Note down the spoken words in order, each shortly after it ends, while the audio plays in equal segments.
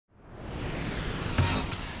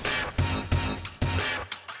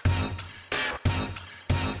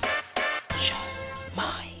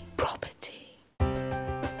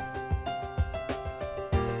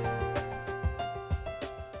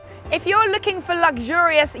If you're looking for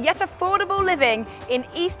luxurious yet affordable living in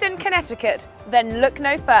Eastern Connecticut, then look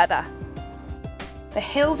no further. The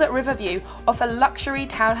Hills at Riverview offer luxury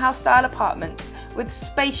townhouse-style apartments with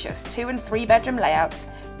spacious 2- and 3-bedroom layouts,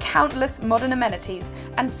 countless modern amenities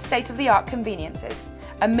and state-of-the-art conveniences,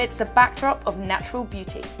 amidst a backdrop of natural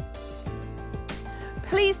beauty.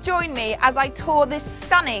 Please join me as I tour this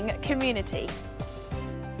stunning community.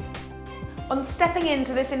 On stepping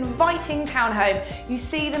into this inviting townhome, you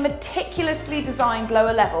see the meticulously designed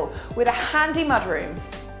lower level with a handy mudroom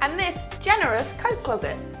and this generous coat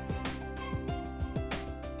closet.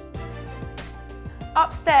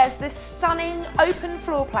 Upstairs, this stunning open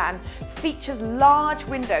floor plan features large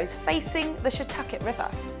windows facing the Shetucket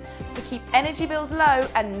River to keep energy bills low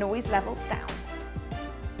and noise levels down.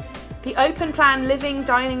 The open plan living,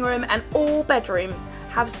 dining room and all bedrooms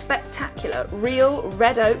have spectacular real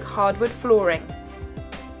red oak hardwood flooring.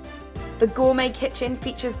 The gourmet kitchen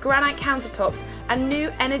features granite countertops and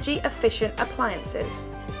new energy efficient appliances.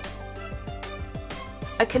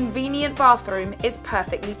 A convenient bathroom is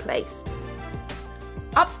perfectly placed.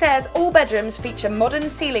 Upstairs, all bedrooms feature modern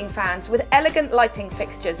ceiling fans with elegant lighting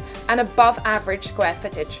fixtures and above average square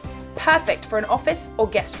footage, perfect for an office or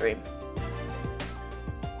guest room.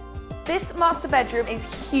 This master bedroom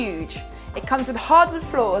is huge. It comes with hardwood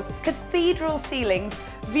floors, cathedral ceilings,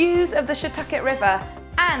 views of the Shetucket River,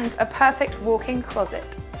 and a perfect walk-in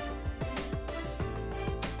closet.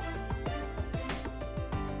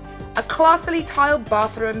 A classily tiled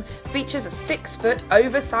bathroom features a 6-foot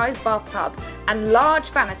oversized bathtub and large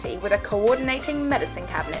vanity with a coordinating medicine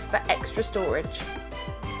cabinet for extra storage.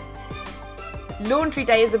 Laundry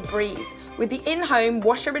day is a breeze with the in-home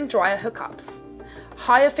washer and dryer hookups.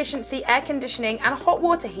 High efficiency air conditioning and a hot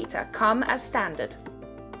water heater come as standard.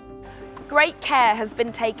 Great care has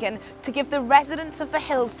been taken to give the residents of the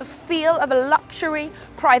Hills the feel of a luxury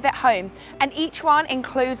private home, and each one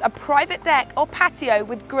includes a private deck or patio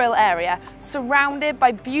with grill area surrounded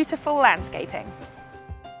by beautiful landscaping.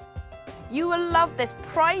 You will love this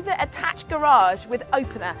private attached garage with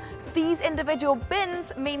opener. These individual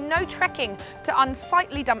bins mean no trekking to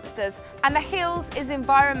unsightly dumpsters, and the Hills is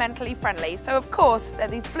environmentally friendly, so of course there are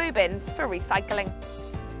these blue bins for recycling.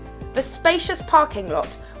 The spacious parking lot,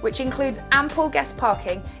 which includes ample guest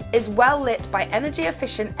parking, is well lit by energy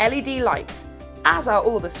efficient LED lights, as are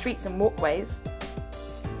all the streets and walkways.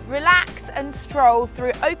 Relax and stroll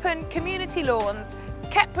through open community lawns,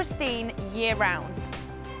 kept pristine year round.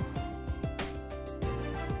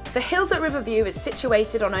 The Hills at Riverview is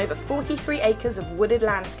situated on over 43 acres of wooded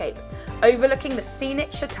landscape, overlooking the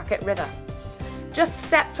scenic Shetucket River. Just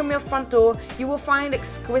steps from your front door, you will find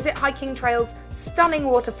exquisite hiking trails, stunning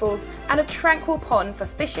waterfalls, and a tranquil pond for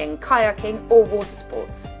fishing, kayaking, or water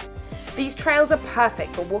sports. These trails are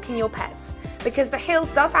perfect for walking your pets, because the Hills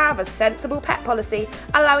does have a sensible pet policy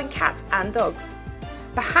allowing cats and dogs.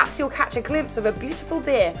 Perhaps you'll catch a glimpse of a beautiful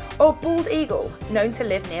deer or bald eagle known to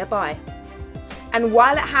live nearby. And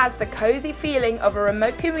while it has the cozy feeling of a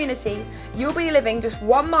remote community, you'll be living just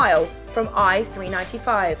 1 mile from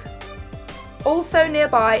I-395. Also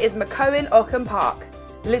nearby is Mohegan Park,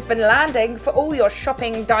 Lisbon Landing for all your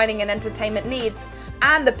shopping, dining and entertainment needs,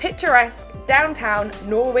 and the picturesque downtown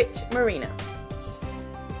Norwich Marina.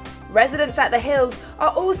 Residents at the Hills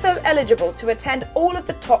are also eligible to attend all of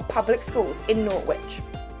the top public schools in Norwich.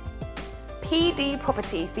 PD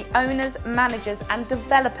Properties, the owners, managers and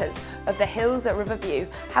developers of the Hills at Riverview,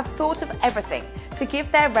 have thought of everything to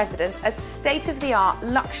give their residents a state-of-the-art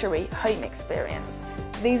luxury home experience.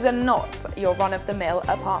 These are not your run-of-the-mill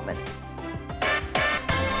apartments.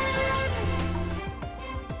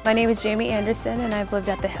 My name is Jamie Anderson and I've lived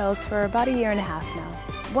at the Hills for about 1.5 years now.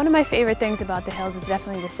 One of my favorite things about the Hills is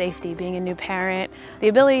definitely the safety, being a new parent, the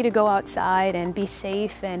ability to go outside and be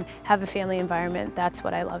safe and have a family environment. That's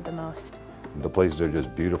what I love the most. The places are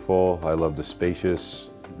just beautiful. I love the spacious,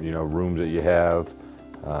 rooms that you have,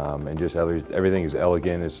 and just everything is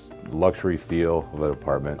elegant. It's luxury feel of an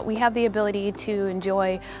apartment. We have the ability to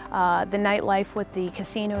enjoy the nightlife with the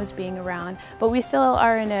casinos being around, but we still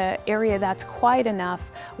are in an area that's quiet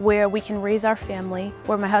enough where we can raise our family,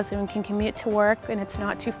 where my husband can commute to work and it's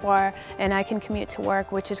not too far, and I can commute to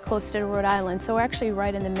work, which is close to Rhode Island, so we're actually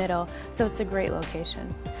right in the middle, so it's a great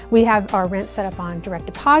location. We have our rent set up on direct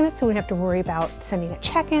deposit, so we don't have to worry about sending a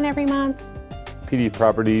check in every month. PD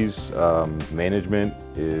Properties management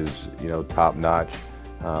is, top notch.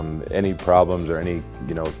 Any problems or any,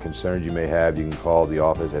 concerns you may have, you can call the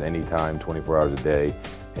office at any time, 24 hours a day,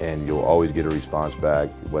 and you'll always get a response back,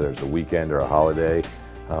 whether it's a weekend or a holiday.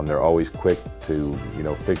 They're always quick to,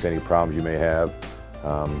 fix any problems you may have.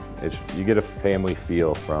 You get a family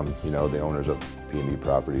feel from, you know, the owners of P&D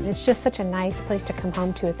properties. It's just such a nice place to come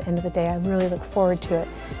home to at the end of the day. I really look forward to it.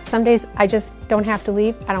 Some days I just don't have to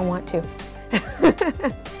leave. I don't want to.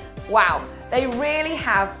 Wow, they really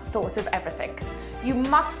have thought of everything. You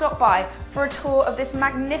must stop by for a tour of this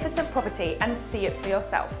magnificent property and see it for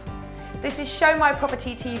yourself. This is Show My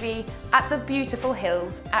Property TV at the beautiful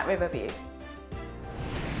hills at Riverview.